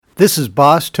This is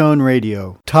Boss Tone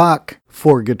Radio, talk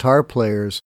for guitar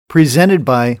players, presented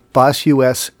by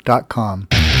BossUS.com.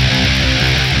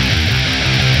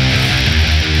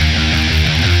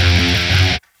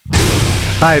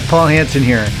 Hi, Paul Hansen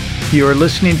here. You are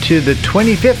listening to the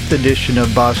 25th edition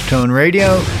of Boss Tone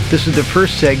Radio. This is the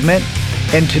first segment,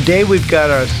 and today we've got,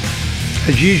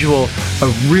 as usual, a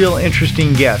real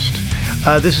interesting guest.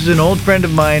 This is an old friend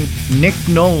of mine, Nick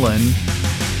Nolan.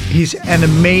 He's an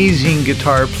amazing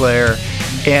guitar player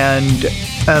and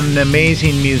an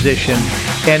amazing musician,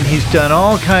 and he's done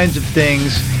all kinds of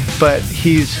things, but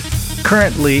he's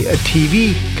currently a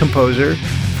TV composer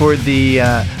for the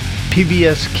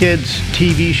PBS Kids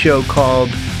TV show called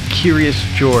Curious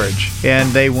George,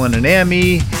 and they won an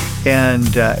Emmy.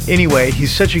 And anyway,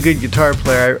 he's such a good guitar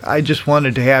player. I just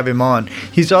wanted to have him on.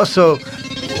 He's also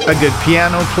a good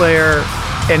piano player,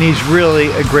 and he's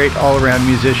really a great all-around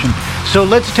musician. So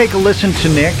let's take a listen to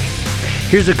Nick.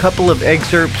 Here's a couple of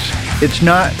excerpts. It's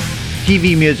not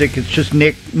TV music, it's just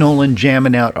Nick Nolan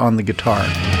jamming out on the guitar.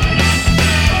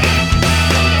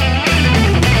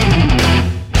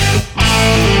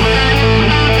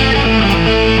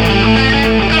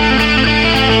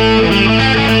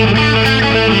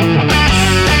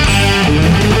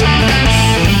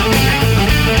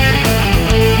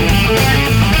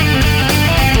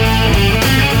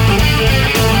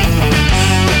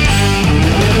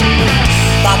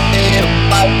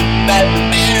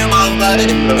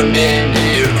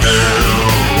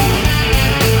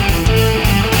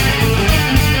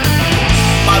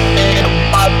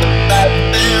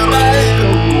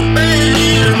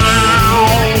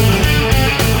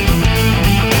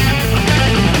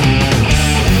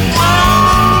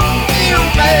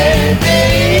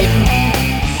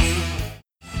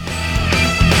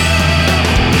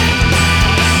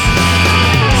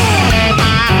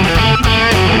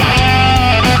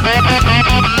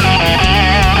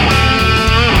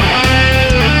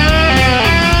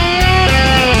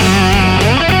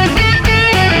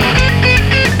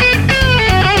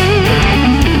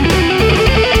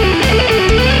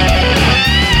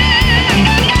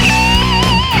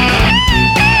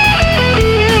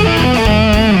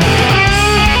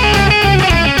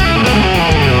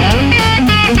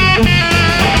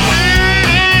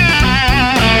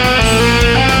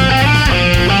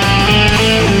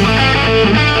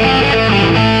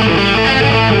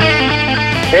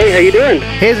 Hey,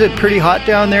 is it pretty hot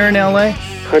down there in LA?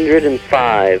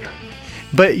 105.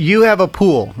 But you have a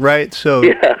pool, right? So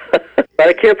yeah, but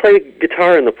I can't play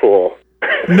guitar in the pool.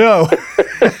 No.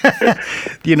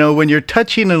 You know, when you're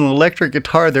touching an electric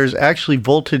guitar, there's actually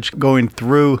voltage going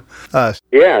through us.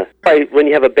 Yeah. When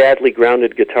you have a badly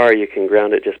grounded guitar, you can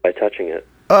ground it just by touching it.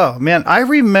 Oh, man. I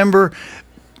remember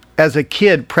as a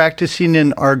kid practicing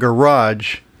in our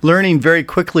garage, learning very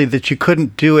quickly that you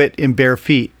couldn't do it in bare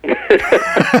feet.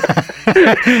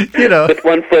 You know, with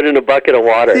 1 foot in a bucket of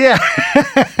water. Yeah.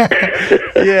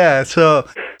 Yeah. So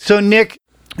Nick,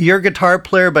 you're a guitar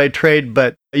player by trade,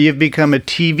 but you've become a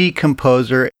TV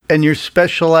composer, and you're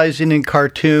specializing in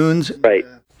cartoons. Right.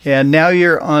 And now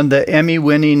you're on the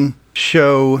Emmy-winning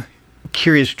show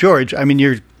Curious George. I mean,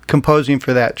 you're composing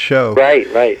for that show.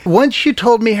 Right. Once you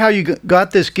told me how you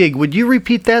got this gig, would you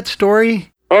repeat that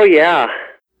story? Oh, yeah.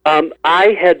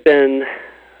 I had been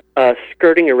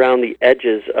skirting around the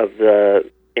edges of the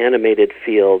animated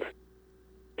field,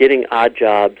 getting odd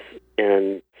jobs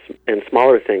and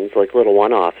smaller things like little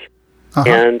one-offs. Uh-huh.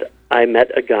 And I met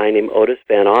a guy named Otis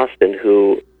Van Austin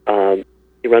who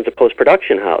he runs a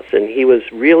post-production house, and he was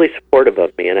really supportive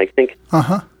of me. And I think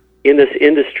in this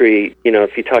industry, you know,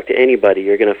 if you talk to anybody,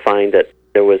 you're going to find that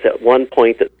there was at one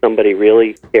point that somebody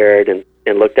really cared and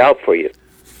looked out for you.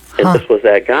 And this was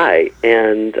that guy.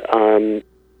 And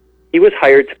he was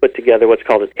hired to put together what's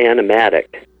called an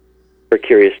animatic for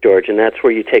Curious George, and that's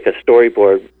where you take a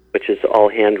storyboard, which is all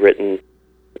handwritten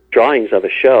drawings of a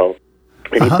show,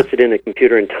 and he puts it in a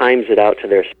computer and times it out to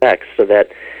their specs so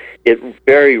that it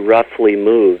very roughly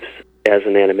moves as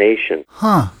an animation.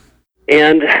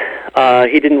 And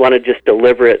he didn't want to just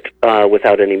deliver it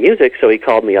without any music, so he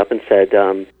called me up and said,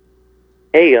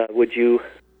 hey, would you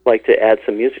like to add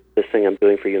some music to this thing I'm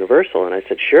doing for Universal? And I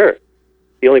said, sure.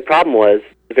 The only problem was,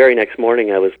 the very next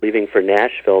morning I was leaving for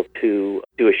Nashville to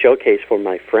do a showcase for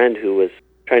my friend who was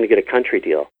trying to get a country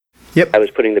deal. Yep. I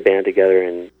was putting the band together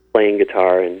and playing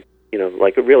guitar and, you know,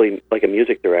 like a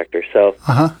music director. So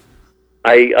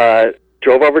I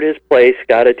drove over to his place,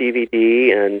 got a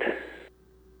DVD, and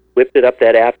whipped it up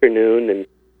that afternoon and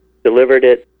delivered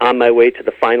it on my way to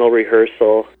the final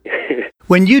rehearsal.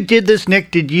 When you did this, Nick,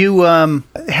 did you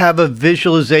have a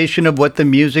visualization of what the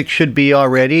music should be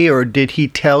already, or did he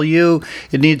tell you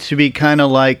it needs to be kind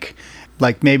of like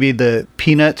maybe the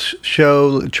Peanuts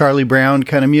show, Charlie Brown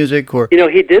kind of music? Or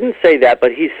he didn't say that,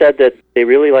 but he said that they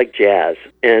really like jazz.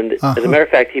 And as a matter of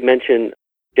fact, he mentioned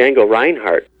Django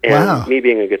Reinhardt. And me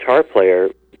being a guitar player,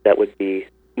 that would be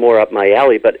more up my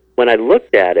alley. But when I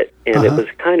looked at it, and it was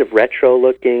kind of retro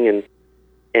looking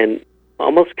and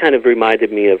almost kind of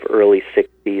reminded me of early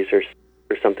 60s or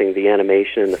something, the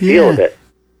animation and the feel of it.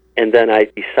 And then I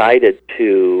decided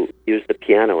to use the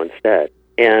piano instead.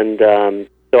 And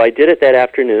so I did it that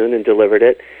afternoon and delivered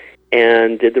it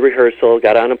and did the rehearsal,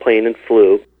 got on a plane and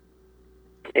flew.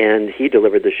 And he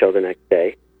delivered the show the next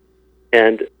day.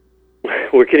 And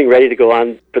we're getting ready to go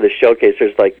on for the showcase.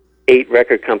 There's like 8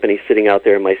 record companies sitting out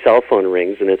there, and my cell phone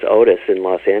rings, and it's Otis in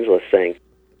Los Angeles saying,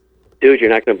 "Dude, you're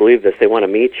not going to believe this. They want to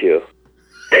meet you."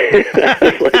 I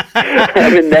was like,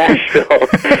 I'm in Nashville.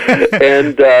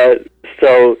 And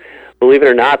so, believe it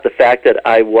or not, the fact that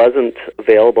I wasn't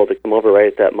available to come over right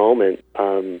at that moment,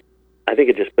 I think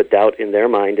it just put doubt in their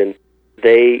mind. And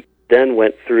they then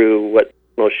went through what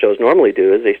most shows normally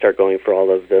do, is they start going for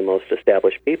all of the most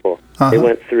established people. They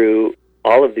went through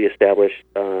all of the established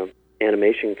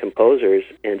animation composers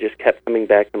and just kept coming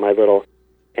back to my little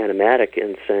animatic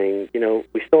and saying,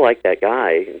 we still like that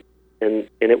guy. And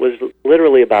it was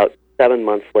literally about 7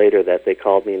 months later that they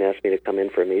called me and asked me to come in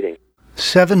for a meeting.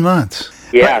 7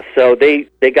 months? Yeah, so they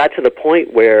got to the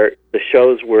point where the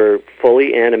shows were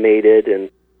fully animated and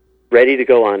ready to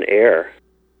go on air.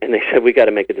 And they said, we got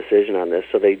to make a decision on this.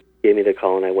 So they gave me the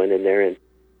call, and I went in there. And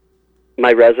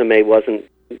my resume wasn't,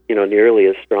 nearly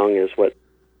as strong as what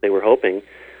they were hoping.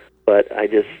 But I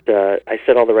just, I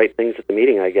said all the right things at the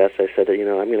meeting, I guess. I said, I'm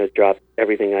going to drop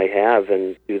everything I have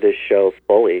and do this show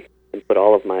fully and put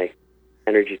all of my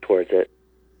energy towards it.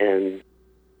 And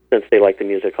since they like the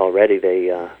music already,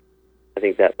 I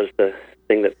think that was the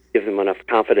thing that gave them enough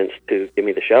confidence to give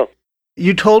me the show.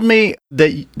 You told me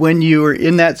that when you were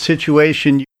in that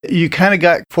situation, you kind of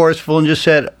got forceful and just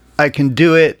said, I can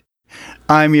do it.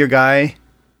 I'm your guy.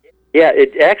 Yeah,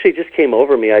 it actually just came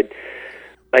over me.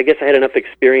 I guess I had enough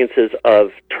experiences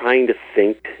of trying to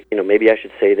think, maybe I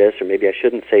should say this or maybe I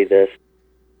shouldn't say this.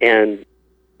 And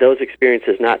those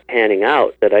experiences not panning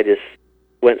out, that I just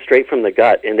went straight from the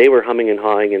gut. And they were humming and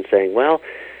hawing and saying, well,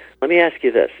 let me ask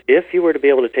you this. If you were to be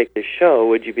able to take this show,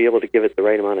 would you be able to give it the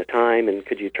right amount of time? And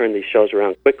could you turn these shows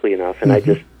around quickly enough? And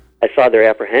I saw their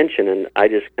apprehension, and I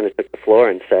just kind of took the floor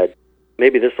and said,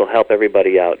 maybe this will help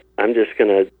everybody out. I'm just going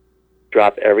to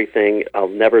drop everything. I'll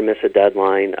never miss a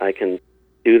deadline. I can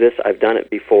do this. I've done it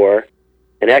before.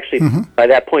 And actually, by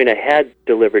that point, I had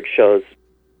delivered shows,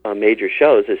 major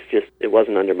shows. It's just, it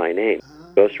wasn't under my name,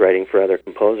 ghostwriting for other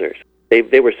composers.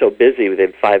 They were so busy. They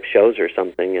had 5 shows or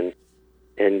something, and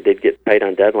they'd get tight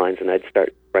on deadlines, and I'd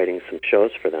start writing some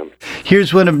shows for them.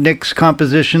 Here's one of Nick's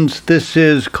compositions. This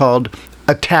is called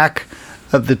Attack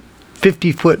of the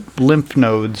 50-Foot Lymph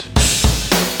Nodes.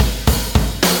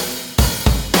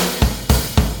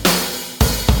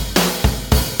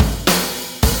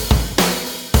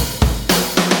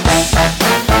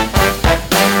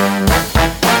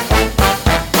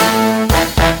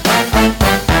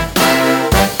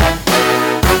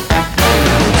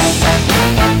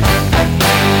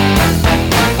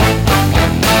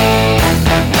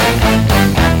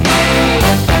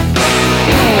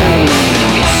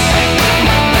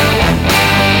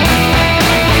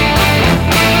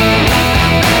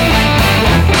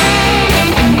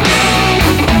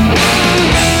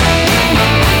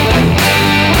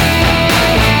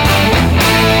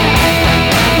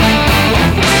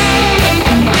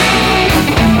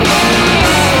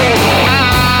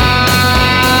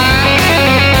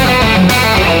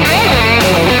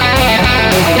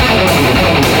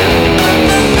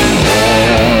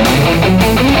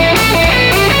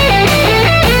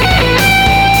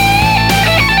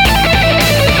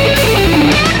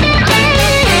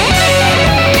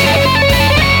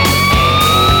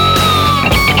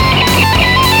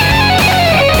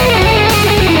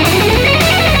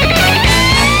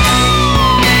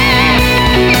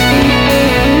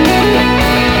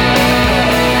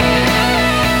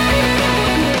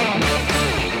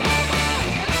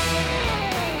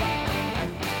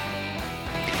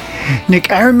 Nick,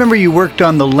 I remember you worked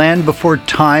on the Land Before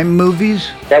Time movies.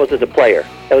 That was as a player.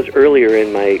 That was earlier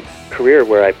in my career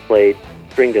where I played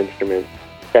stringed instruments,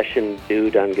 session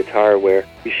dude on guitar, where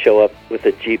you show up with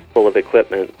a Jeep full of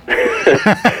equipment.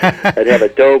 I'd have a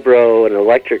dobro, an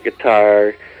electric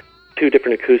guitar, 2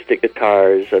 different acoustic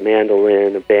guitars, a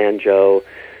mandolin, a banjo,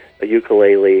 a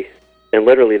ukulele, and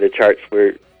literally the charts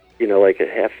were, like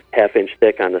a half inch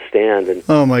thick on the stand, and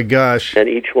oh my gosh! And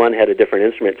each one had a different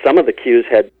instrument. Some of the cues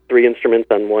had 3 instruments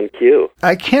on one cue.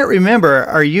 I can't remember.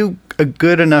 Are you a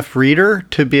good enough reader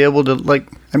to be able to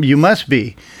you must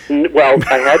be. Well,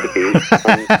 I had to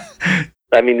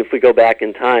be. If we go back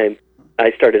in time,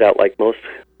 I started out like most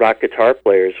rock guitar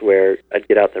players, where I'd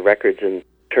get out the records and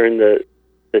turn the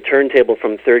turntable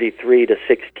from 33 to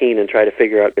 16 and try to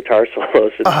figure out guitar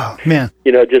solos. And, oh man!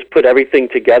 Just put everything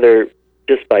together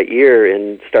just by ear,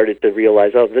 and started to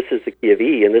realize, oh, this is the key of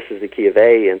E, and this is the key of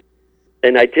A,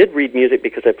 and I did read music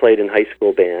because I played in high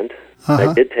school band. Uh-huh.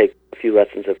 I did take a few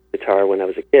lessons of guitar when I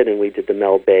was a kid, and we did the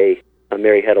Mel Bay,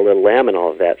 Mary Had a Little Lamb, and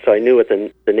all of that. So I knew what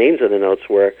the names of the notes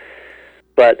were.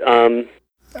 But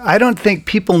I don't think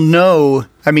people know.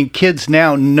 Kids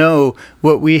now know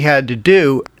what we had to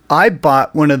do. I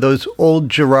bought one of those old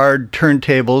Gerard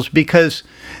turntables because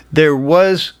there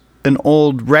was an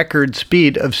old record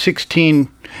speed of 16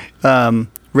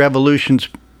 revolutions,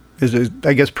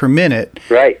 I guess, per minute.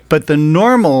 Right. But the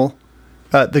normal,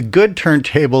 the good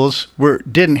turntables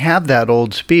didn't have that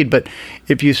old speed. But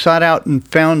if you sought out and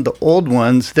found the old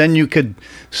ones, then you could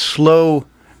slow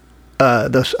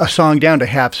a song down to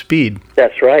half speed.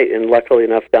 That's right. And luckily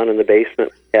enough, down in the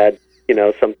basement, we had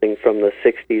something from the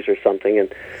 60s or something,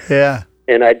 and yeah.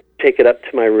 And I'd take it up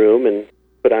to my room and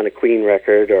put on a Queen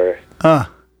record, or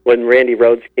when Randy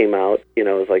Rhoads came out, it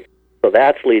was like, so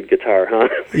that's lead guitar, huh?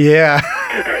 Yeah.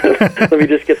 Let me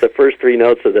just get the first 3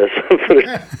 notes of this for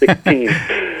 16.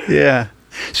 Yeah.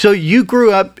 So you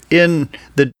grew up in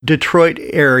the Detroit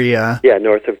area. Yeah,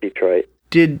 north of Detroit.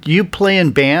 Did you play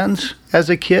in bands as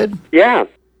a kid? Yeah.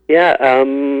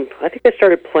 I think I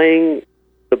started playing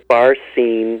the bar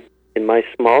scene in my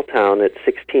small town at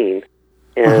 16,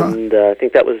 and I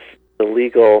think that was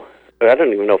illegal. I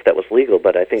don't even know if that was legal,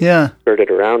 but I think skirted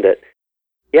around it.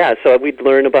 Yeah, so we'd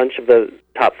learn a bunch of the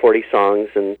top 40 songs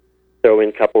and throw in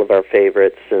a couple of our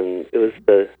favorites, and it was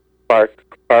the bar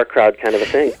crowd kind of a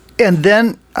thing. And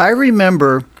then I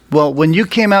remember, when you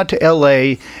came out to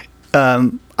L.A.,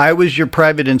 I was your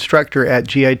private instructor at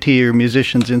GIT, or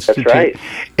Musicians Institute. That's right.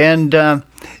 And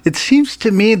it seems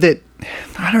to me that,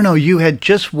 I don't know, you had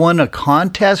just won a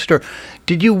contest, or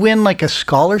did you win like a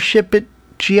scholarship at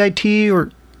GIT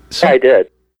or something? Yeah, I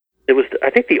did. It was,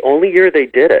 I think, the only year they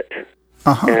did it.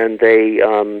 And they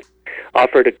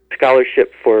offered a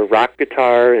scholarship for rock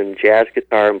guitar and jazz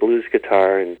guitar and blues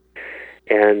guitar,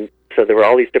 and so there were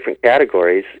all these different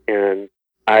categories. And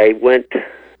I went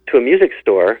to a music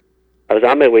store. I was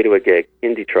on my way to a gig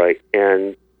in Detroit,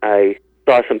 and I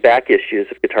saw some back issues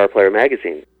of Guitar Player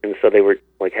magazine, and so they were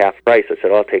like half price. I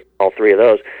said, I'll take all 3 of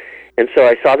those. And so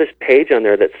I saw this page on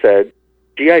there that said,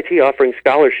 GIT offering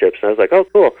scholarships, and I was like, oh,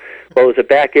 cool. Well, it was a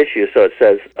back issue, so it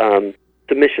says,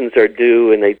 submissions are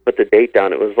due, and they put the date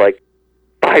down. It was like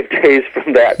 5 days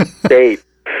from that date.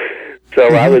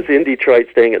 So I was in Detroit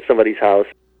staying at somebody's house,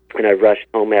 and I rushed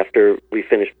home after we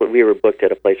finished. We were booked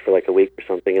at a place for like a week or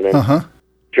something, and then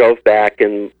drove back,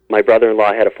 and my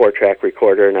brother-in-law had a 4-track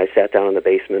recorder, and I sat down in the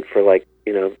basement for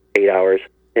 8 hours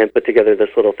and put together this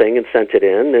little thing and sent it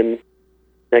in. And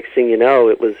next thing you know,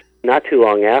 it was not too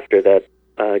long after that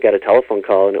I got a telephone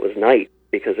call, and it was night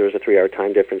because there was a 3-hour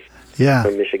time difference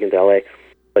from Michigan to L.A.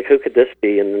 Like, who could this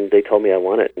be? And then they told me I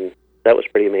won it, and that was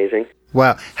pretty amazing.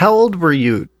 Wow. How old were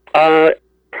you?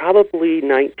 Probably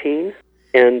 19.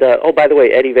 And, by the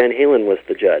way, Eddie Van Halen was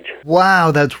the judge.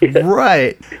 Wow, that's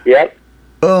right. Yep.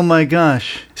 Oh, my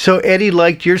gosh. So Eddie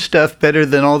liked your stuff better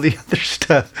than all the other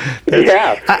stuff.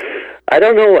 I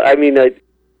don't know. I mean,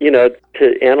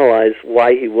 to analyze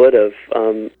why he would have,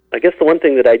 I guess the one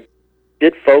thing that I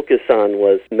did focus on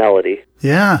was melody.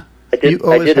 Yeah. I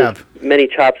did as many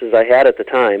chops as I had at the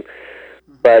time,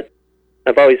 but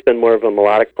I've always been more of a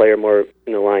melodic player, more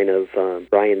in the line of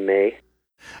Brian May.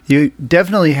 You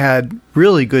definitely had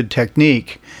really good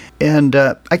technique. And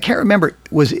I can't remember,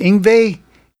 was Yngwie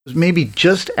maybe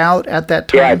just out at that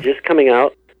time? Yeah, just coming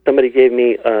out. Somebody gave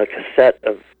me a cassette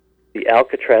of the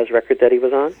Alcatraz record that he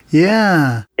was on.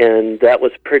 Yeah. And that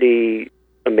was pretty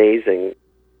amazing.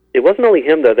 It wasn't only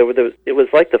him, though. It was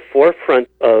like the forefront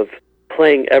of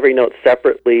playing every note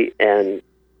separately and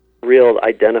real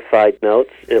identified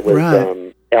notes. It was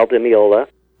Al Di Meola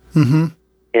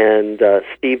and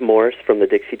Steve Morse from the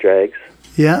Dixie Dregs.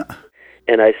 Yeah.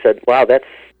 And I said, wow, that's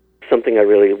something I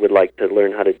really would like to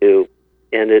learn how to do.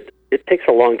 And it takes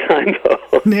a long time,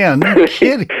 though. Yeah, no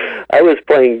kidding. I was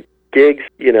playing gigs,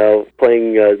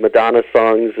 playing Madonna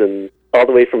songs, and all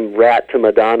the way from Rat to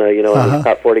Madonna, on the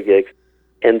top 40 gigs.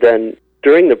 And then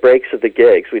during the breaks of the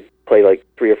gigs, we'd play like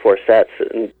 3 or 4 sets,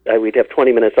 and we'd have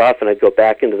 20 minutes off, and I'd go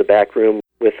back into the back room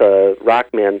with a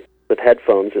Rockman with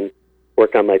headphones and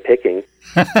work on my picking.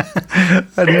 I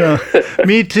know.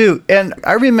 Me too. And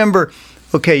I remember,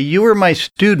 okay, you were my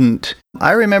student.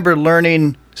 I remember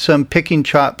learning some picking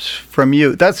chops from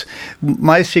you. That's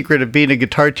my secret of being a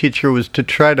guitar teacher, was to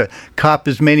try to cop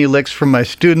as many licks from my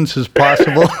students as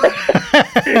possible.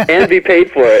 And be paid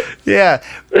for it. Yeah.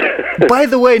 By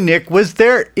the way, Nick, was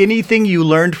there anything you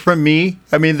learned from me,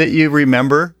 that you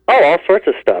remember? Oh, all sorts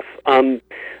of stuff.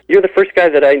 You're the first guy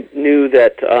that I knew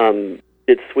that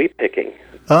did sweep picking.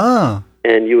 Oh.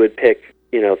 And you would pick,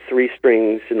 3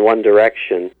 strings in one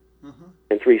direction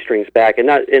and 3 strings back, and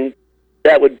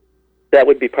that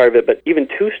would be part of it. But even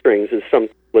 2 strings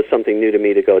was something new to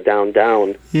me, to go down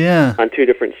on 2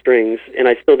 different strings, and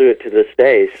I still do it to this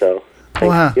day. So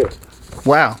thank you.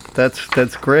 Wow, that's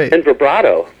great. And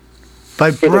vibrato.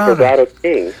 Vibrato. You're the vibrato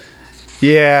king.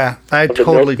 Yeah, I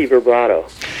totally. The Milky vibrato.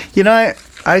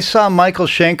 I saw Michael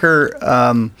Schenker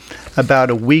about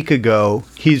a week ago.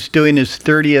 He's doing his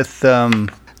 30th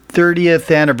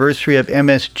anniversary of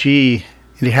MSG,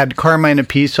 and he had Carmine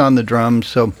Appice on the drums.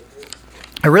 So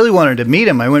I really wanted to meet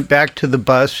him. I went back to the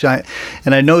bus, and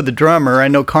I know the drummer. I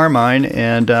know Carmine,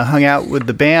 and hung out with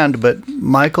the band. But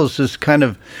Michael's this kind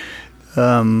of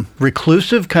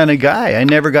reclusive kind of guy. I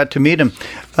never got to meet him.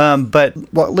 But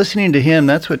listening to him,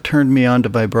 that's what turned me on to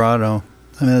vibrato.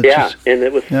 And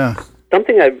it was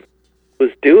something I was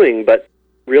doing, but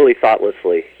really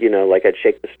thoughtlessly. Like I'd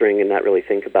shake the string and not really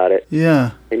think about it.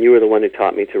 Yeah. And you were the one who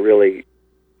taught me to really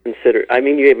consider.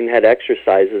 You even had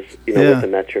exercises, with the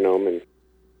metronome,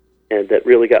 and that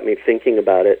really got me thinking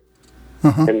about it.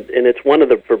 Uh-huh. And it's one of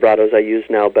the vibratos I use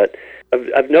now. But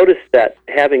I've noticed that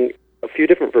having a few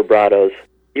different vibratos,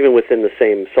 even within the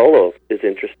same solo, is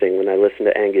interesting. When I listen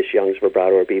to Angus Young's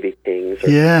vibrato or B.B. King's,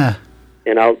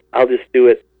 and I'll just do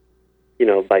it,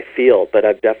 by feel. But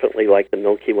I've definitely liked the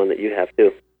Milky one that you have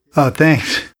too. Oh,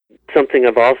 thanks. Something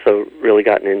I've also really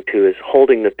gotten into is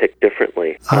holding the pick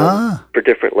differently for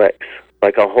different licks.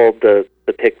 Like I'll hold the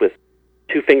pick with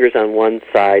 2 fingers on one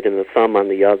side and the thumb on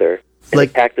the other, and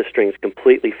attack the strings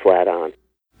completely flat on.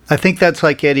 I think that's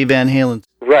like Eddie Van Halen.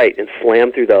 Right, and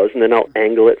slam through those, and then I'll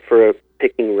angle it for a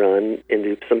picking run and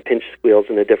do some pinch squeals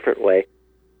in a different way.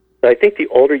 So I think the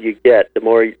older you get, the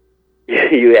more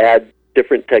you add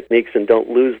different techniques and don't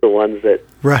lose the ones that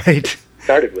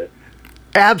started with.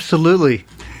 Absolutely.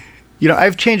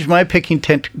 I've changed my picking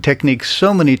technique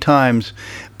so many times,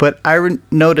 but I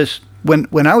noticed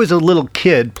when I was a little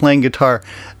kid playing guitar,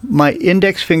 my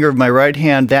index finger of my right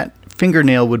hand, that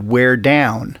fingernail would wear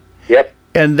down. Yep.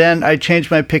 And then I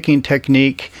changed my picking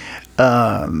technique,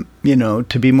 to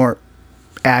be more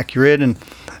accurate. And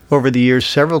over the years,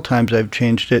 several times I've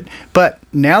changed it. But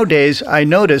nowadays, I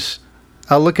notice,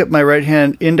 I'll look at my right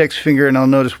hand index finger and I'll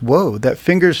notice, whoa, that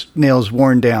fingernail's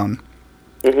worn down.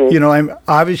 Mm-hmm.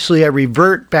 I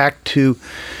revert back to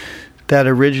that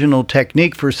original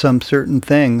technique for some certain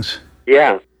things.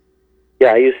 Yeah.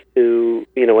 Yeah, I used to,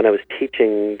 when I was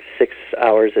teaching 6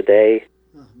 hours a day,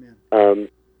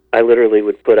 I literally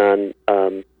would put on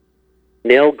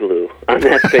nail glue on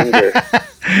that finger.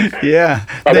 Yeah.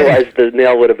 Otherwise, the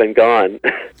nail would have been gone.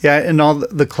 Yeah, and all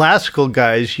the classical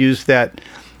guys use that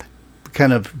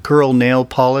kind of girl nail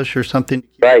polish or something.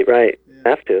 Right. Yeah.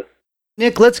 Have to.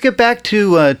 Nick, let's get back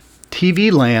to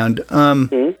TV land.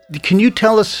 Can you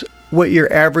tell us what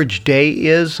your average day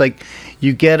is? Like,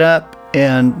 you get up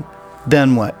and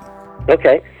then what?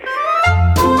 Okay.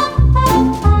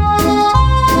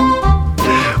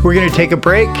 We're going to take a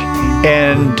break,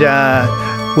 and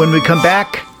when we come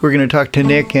back, we're going to talk to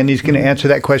Nick, and he's going to answer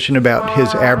that question about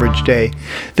his average day.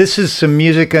 This is some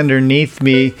music underneath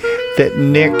me that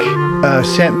Nick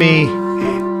sent me.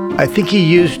 I think he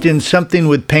used in something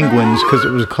with penguins, because it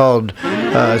was called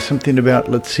something about,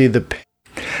 the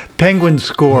Penguin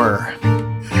Score.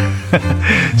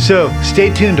 So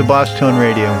stay tuned to Boss Tone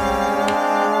Radio.